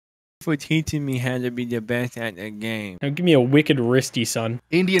for teaching me how to be the best at the game. Now give me a wicked wristy, son.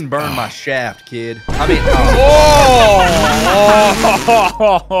 Indian burn my shaft, kid. I mean,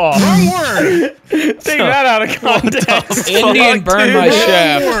 Wrong word. Take that out of context. Indian burn my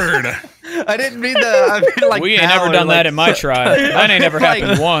shaft. Word. I didn't mean the. I mean like. We ain't never done that in my tribe. That ain't never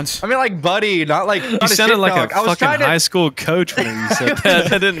happened once. I mean like buddy, not like. You sounded like a fucking high school coach when you said that.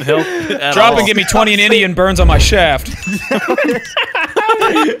 That didn't help at Drop all. and give me 20 and Indian burns on my shaft.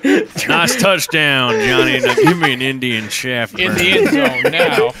 Nice touchdown, Johnny. Now give me an Indian shaft. In the end zone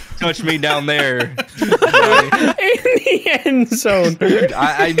now. Touch me down there. In the end zone.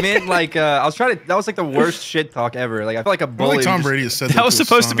 I meant like I was trying to. That was like the worst shit talk ever. Like I feel like a bully. Like Tom Brady has said That was to his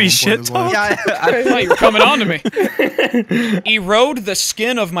supposed son to be at one point in shit his talk? life. Yeah, I thought you were coming on to me. Erode the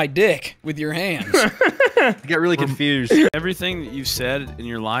skin of my dick with your hands. I get really confused. Everything that you've said in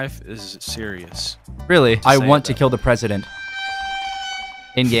your life is serious. Really, I say want that. to kill the president.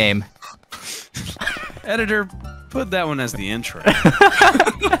 In game. Editor, put that one as the intro.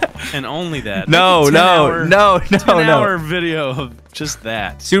 And only that. No, Make a 10-hour no. video of just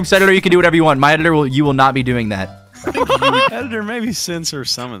that. Soups editor, you can do whatever you want. My editor will. You will not be doing that. Editor, maybe censor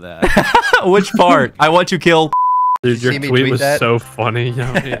some of that. Which part? I want to kill. Dude, your See me tweet tweet was that? so funny.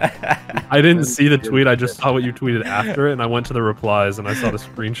 I didn't see the tweet. I just saw what you tweeted after it, and I went to the replies, and I saw the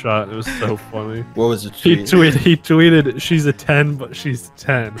screen-shot. It was so funny. What was the He tweet? tweeted, she's a 10, but she's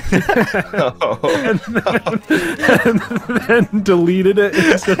 10. and then deleted it and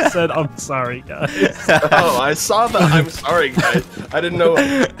just said, I'm sorry, guys. Oh, I saw that. I'm sorry, guys. I didn't know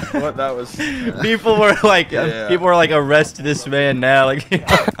what that was. People were like, Yeah. people were like, arrest this man now. Like,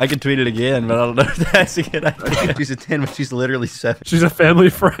 I can tweet it again, but I don't know if that's a good idea. She's a 10, but she's literally 7. She's a family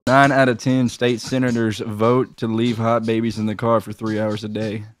friend. 9 out of 10 state senators vote to leave hot babies in the car for 3 hours a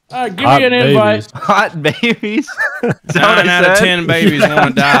day. Give me an invite. Hot babies. 9 out of 10 babies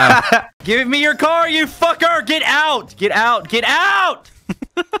want to die. Give me your car, you fucker! Get out! Get out! Get out!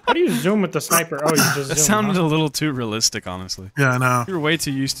 How do you zoom with the sniper? Oh, you just That zoom, sounded huh? a little too realistic, honestly. Yeah, I know. You're way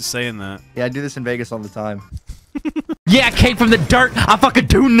too used to saying that. Yeah, I do this in Vegas all the time. Yeah, I came from the dirt. I fucking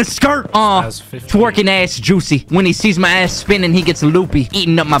doing the skirt. Twerking ass juicy. When he sees my ass spinning, he gets loopy.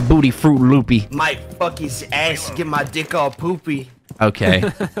 Eating up my booty fruit loopy. Might fuck his ass, get my dick all poopy. Okay.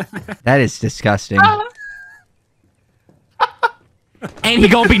 That is disgusting. And he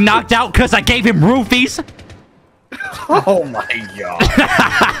gonna be knocked out because I gave him roofies? Oh my god.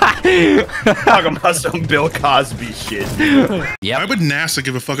 Talking about some Bill Cosby shit. Why would NASA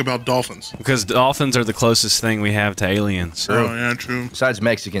give a fuck about dolphins? Because dolphins are the closest thing we have to aliens. Oh, yeah, true. Besides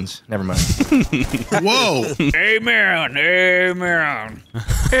Mexicans. Never mind. Whoa. Amen. Amen.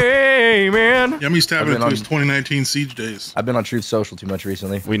 Hey, man. Yummy's tapping I've been into his on- 2019 Siege days. I've been on Truth Social too much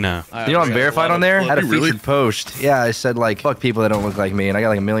recently. We know. You know I'm verified on there? I had a Really? featured post. Yeah, I said like, fuck people that don't look like me, and I got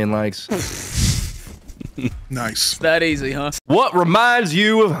like 1 million likes. Nice. That easy, huh? What reminds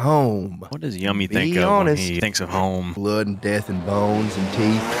you of home? What does Yummy Be think of when honest. he thinks of home? Blood and death and bones and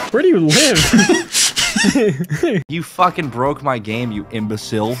teeth. Where do you live? You fucking broke my game, you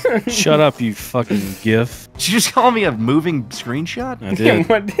imbecile. Shut up, you fucking gif. Did you just call me a moving screenshot? I did.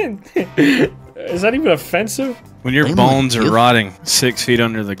 What is that even offensive? When your I'm bones like are GIF. rotting 6 feet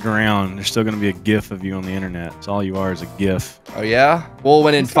under the ground, there's still going to be a gif of you on the internet. It's all you are is a gif. Oh yeah? Well,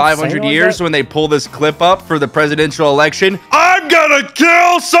 when in Stop saying 500 like years, that. when they pull this clip up for the presidential election, I'm gonna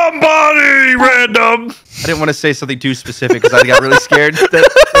kill somebody random. I didn't want to say something too specific because I got really scared that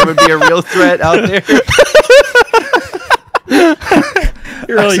there would be a real threat out there.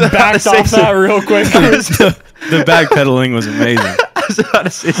 You really I was about to backed say off that real quick. The backpedaling was amazing. I was about to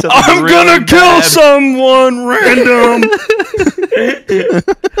say something I'm really gonna kill bad. someone random.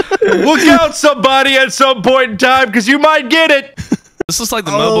 Look out, somebody, at some point in time, because you might get it. This is like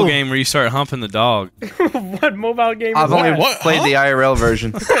the mobile game where you start humping the dog. What mobile game I've is only that? played the IRL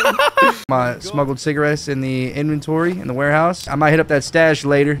version. My smuggled cigarettes in the inventory in the warehouse. I might hit up that stash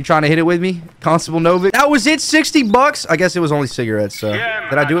later. You trying to hit it with me, Constable Novik? That was it, 60 bucks? I guess it was only cigarettes, so. Did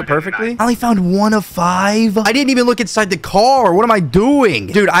I do it perfectly? I only found 1 of 5. I didn't even look inside the car. What am I doing?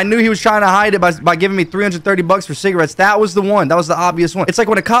 Dude, I knew he was trying to hide it by giving me 330 bucks for cigarettes. That was the one. That was the obvious one. It's like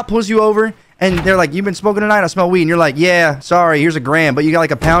when a cop pulls you over and they're like, you've been smoking tonight? I smell weed. And you're like, yeah, sorry, here's a gram. But you got like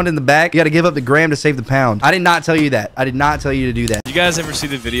a pound in the back. You got to give up the gram to save the pound. I did not tell you that. I did not tell you to do that. You guys ever see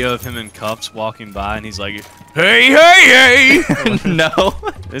the video of him in cuffs walking by and he's like, hey, hey, hey. No.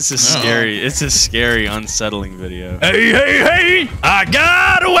 It's a scary, it's a scary, unsettling video. Hey, hey, hey! I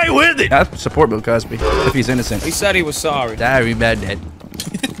got away with it! I support Bill Cosby, if he's innocent. He said he was sorry. Sorry, bad dad.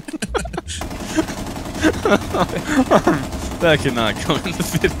 That cannot go in the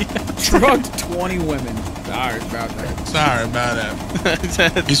video. Drugged 20 women. Sorry about that. Sorry about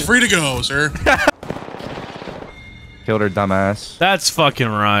that. He's free to go, sir. Killed her dumbass. That's fucking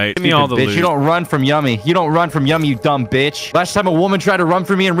right. Give me all the bitch. loot. You don't run from Yummy. You don't run from Yummy, you dumb bitch. Last time a woman tried to run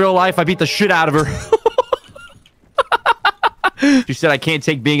from me in real life, I beat the shit out of her. She said, I can't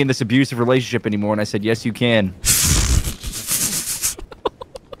take being in this abusive relationship anymore. And I said, yes, you can.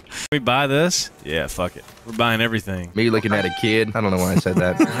 We buy this? Yeah, fuck it. We're buying everything. Me looking at a kid. I don't know why I said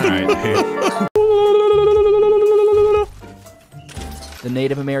that. All right. The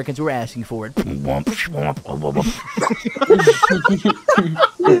Native Americans were asking for it.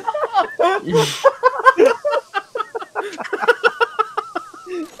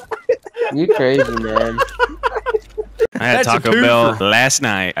 You crazy, man. I had Taco Bell last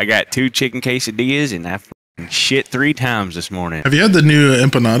night. I got 2 chicken quesadillas and I shit 3 times this morning. Have you had the new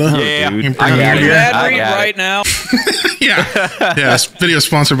empanada? Yeah, dude. I got it. Ad read right now. Yeah. Yeah, this video is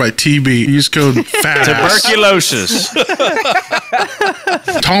sponsored by TB. Use code FATASS. Tuberculosis.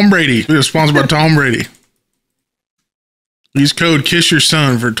 Tom Brady. Video sponsored by Tom Brady. Use code KISS YOUR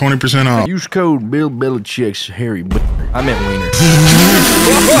SON for 20% off. Use code Bill Belichick's Harry. I meant wiener.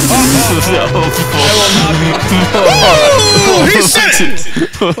 Oh, he said it!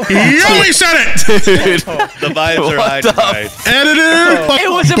 He only said it! The vibes are high tonight. Editor! It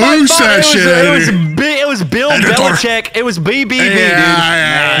wasn't my Boost fault. that shit, editor. It was Bill Editor. Belichick. It was BBB, dude.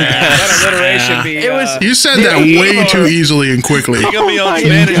 That alliteration be. It was. You said that way too easily and quickly. You're gonna be on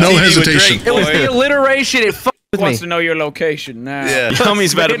Spanish No TV with hesitation. Drake, It was boy. the alliteration. It fucked with me. Wants to know your location now. Yeah.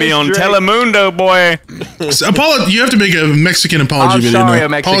 Yummy's about to be on Drake. Telemundo, boy. You have to make a Mexican apology I'm video sorry, now.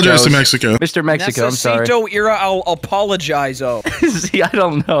 Mexico. Apologize to Mexico. Mr. Mexico, I'm sorry. Necesito ir al apologizo. See, I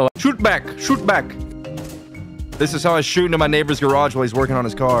don't know. Shoot back. Shoot back. This is how I shoot into my neighbor's garage while he's working on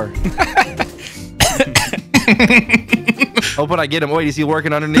his car. Hope when I get him. Wait, is he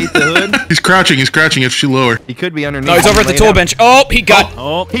working underneath the hood? He's crouching. He's crouching. If she lower. He could be underneath. No, he's over at the tool bench. Oh, he got.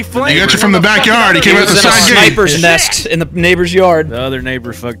 Oh, He flanked. He got you from the backyard. He came out the was in a side gate. sniper's nest in the neighbor's yard. the other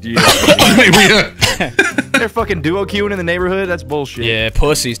neighbor fucked you. They're fucking duo queuing in the neighborhood. That's bullshit. Yeah,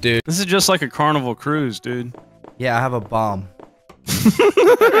 pussies, dude. This is just like a carnival cruise, dude. Yeah, I have a bomb.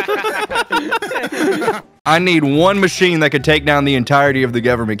 I need one machine that could take down the entirety of the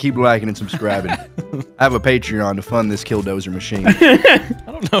government. Keep liking and subscribing. I have a Patreon to fund this killdozer machine. I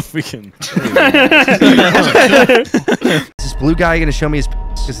don't know if we can. Is this blue guy gonna show me his?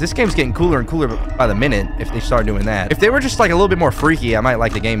 Because this game's getting cooler and cooler by the minute if they start doing that. If they were just like a little bit more freaky, I might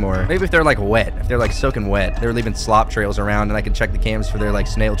like the game more. Maybe if they're like wet, if they're like soaking wet, they're leaving slop trails around and I can check the cams for their like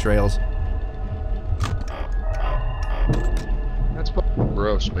snail trails. That's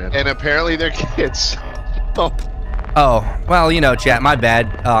gross, man. And apparently they're kids. Oh, well, you know, chat, my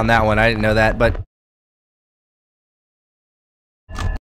bad on that one. I didn't know that, but